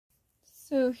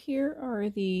So here are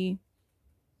the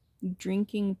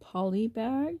drinking poly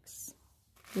bags.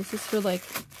 This is for like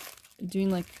doing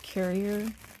like a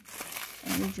carrier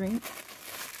on a drink.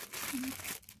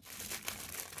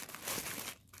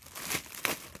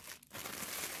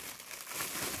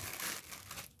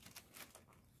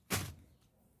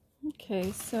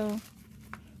 Okay, so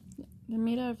they're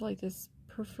made out of like this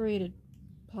perforated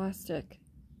plastic.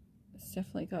 It's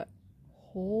definitely got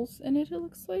holes in it, it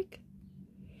looks like.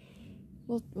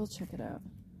 We'll check it out.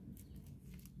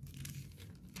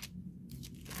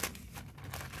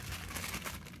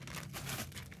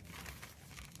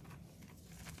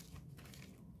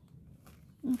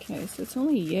 Okay, so it's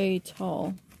only yay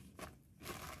tall.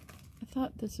 I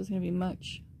thought this was going to be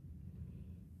much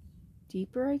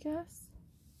deeper, I guess.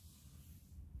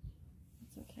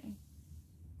 It's okay.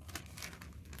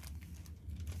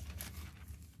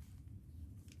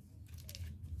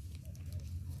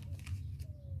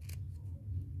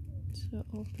 So it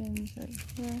opens right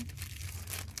here.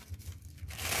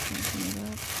 Open it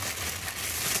up.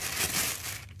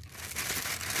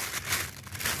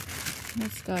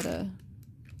 It's got a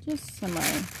just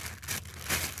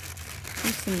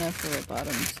enough for a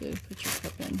bottom to put your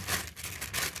cup in.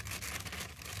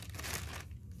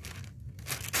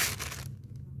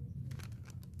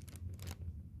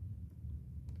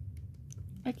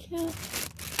 I can't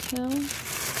tell.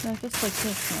 No, just like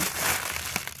this now.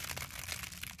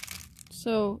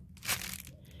 So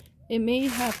it may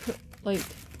have like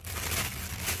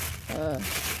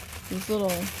these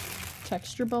little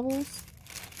texture bubbles,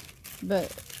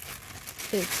 but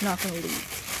it's not going to leak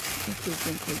if your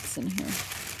drink leaks in here.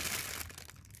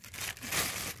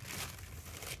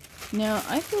 Now,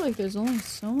 I feel like there's only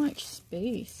so much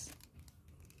space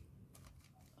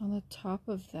on the top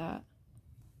of that.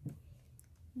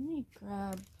 Let me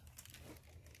grab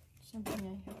something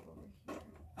I have over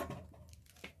here.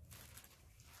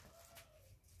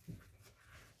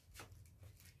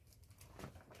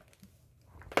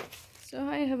 So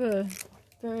I have a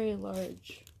very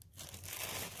large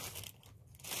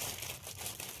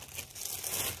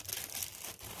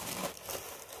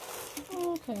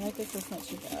okay, I guess that's not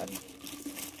too bad.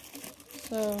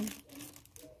 So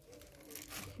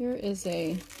here is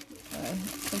a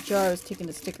jar I was taking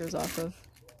the stickers off of.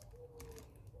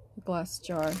 A glass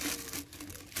jar.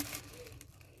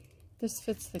 This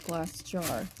fits the glass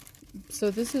jar.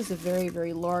 So this is a very,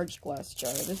 very large glass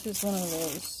jar. This is one of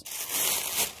those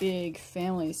big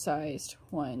family-sized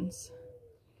ones.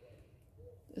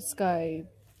 This guy,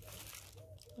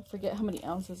 I forget how many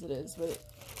ounces it is, but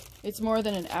it's more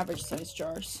than an average size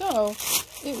jar. So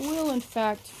it will in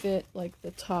fact fit like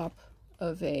the top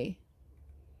of a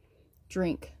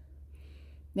drink.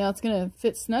 Now it's gonna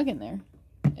fit snug in there,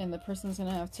 and the person's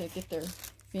gonna have to get their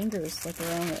fingers like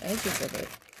around the edges of it,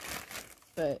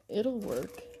 but it'll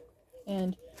work.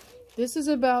 And this is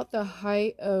about the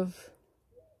height of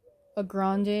a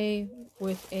grande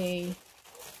with a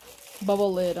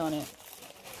bubble lid on it.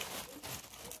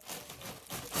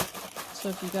 So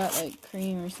if you got like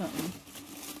cream or something,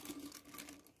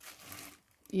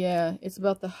 yeah, it's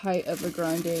about the height of a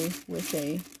grande with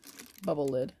a bubble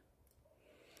lid.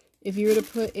 If you were to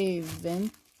put a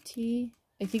venti,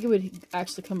 I think it would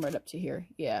actually come right up to here.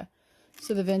 Yeah,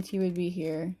 so the venti would be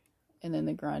here, and then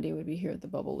the grande would be here with the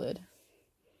bubble lid.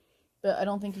 But I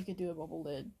don't think you could do a bubble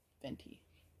lid venti.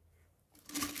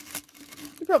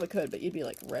 You probably could, but you'd be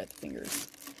like right at the fingers.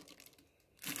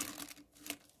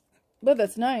 But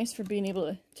that's nice for being able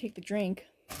to take the drink.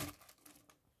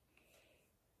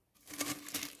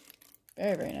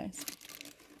 Very, very nice.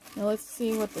 Now let's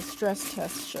see what the stress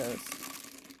test shows.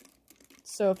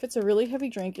 So if it's a really heavy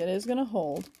drink, it is going to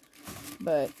hold,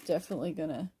 but definitely going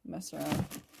to mess around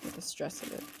with the stress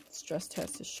of it. The stress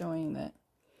test is showing that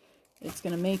it's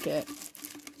going to make it,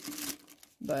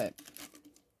 but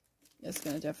it's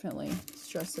going to definitely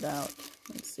stress it out.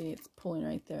 Let's see, it's pulling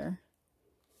right there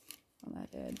on that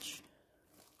edge.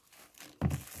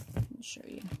 Let me show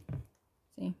you.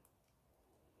 See?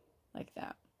 Like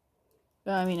that.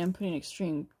 But I mean, I'm putting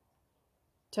extreme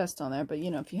test on there, but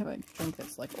you know, if you have a drink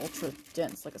that's like ultra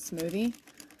dense, like a smoothie,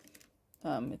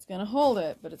 it's gonna hold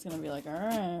it, but it's gonna be like,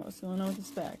 alright, what's going on with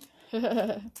this bag?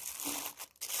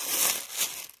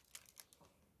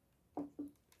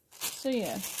 So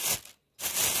yeah,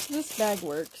 this bag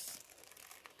works,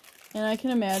 and I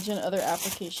can imagine other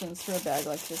applications for a bag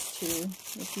like this too,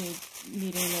 if you're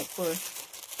needing it for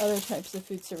other types of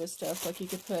food service stuff. Like you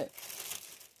could put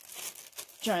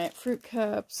giant fruit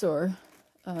cups, or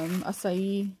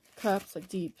acai cups, like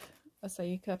deep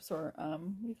acai cups, or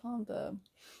what do you call them, the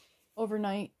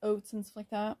overnight oats and stuff like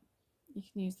that. You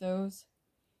can use those,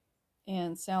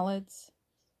 and salads.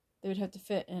 They would have to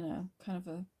fit in a kind of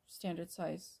a standard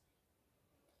size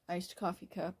iced coffee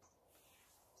cup.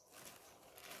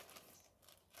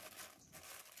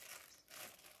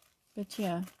 But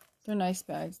yeah, they're nice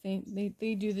bags. They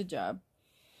do the job.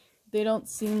 They don't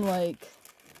seem like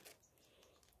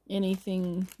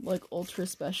anything like ultra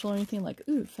special or anything like,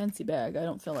 ooh, fancy bag. I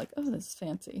don't feel like, oh, this is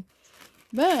fancy.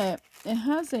 But it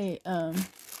has a,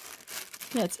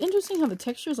 yeah, it's interesting how the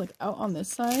texture is like out on this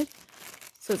side.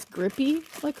 So it's grippy,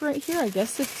 like right here. I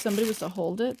guess if somebody was to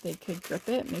hold it, they could grip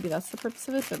it. Maybe that's the purpose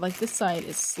of it. But like this side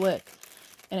is slick.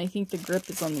 And I think the grip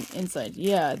is on the inside.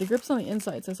 Yeah, the grip's on the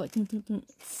inside. So it's like,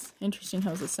 it's interesting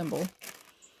how it's a symbol.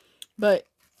 But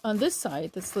on this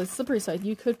side, the slippery side,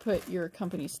 you could put your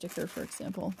company sticker, for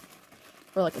example.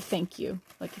 Or like a thank you.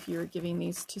 Like if you're giving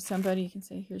these to somebody, you can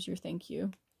say, here's your thank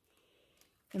you.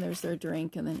 And there's their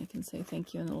drink, and then you can say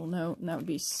thank you in a little note. And that would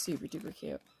be super duper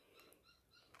cute.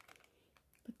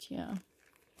 But yeah.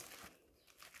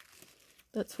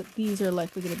 That's what these are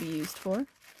likely going to be used for.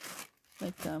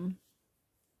 Like,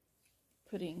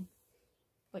 putting,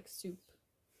 like, soup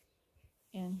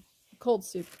in. Cold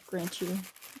soup, grant you.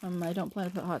 I don't plan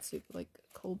to put hot soup, like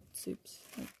cold soups,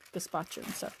 like gazpacho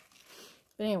and stuff.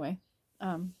 But anyway,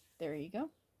 there you go.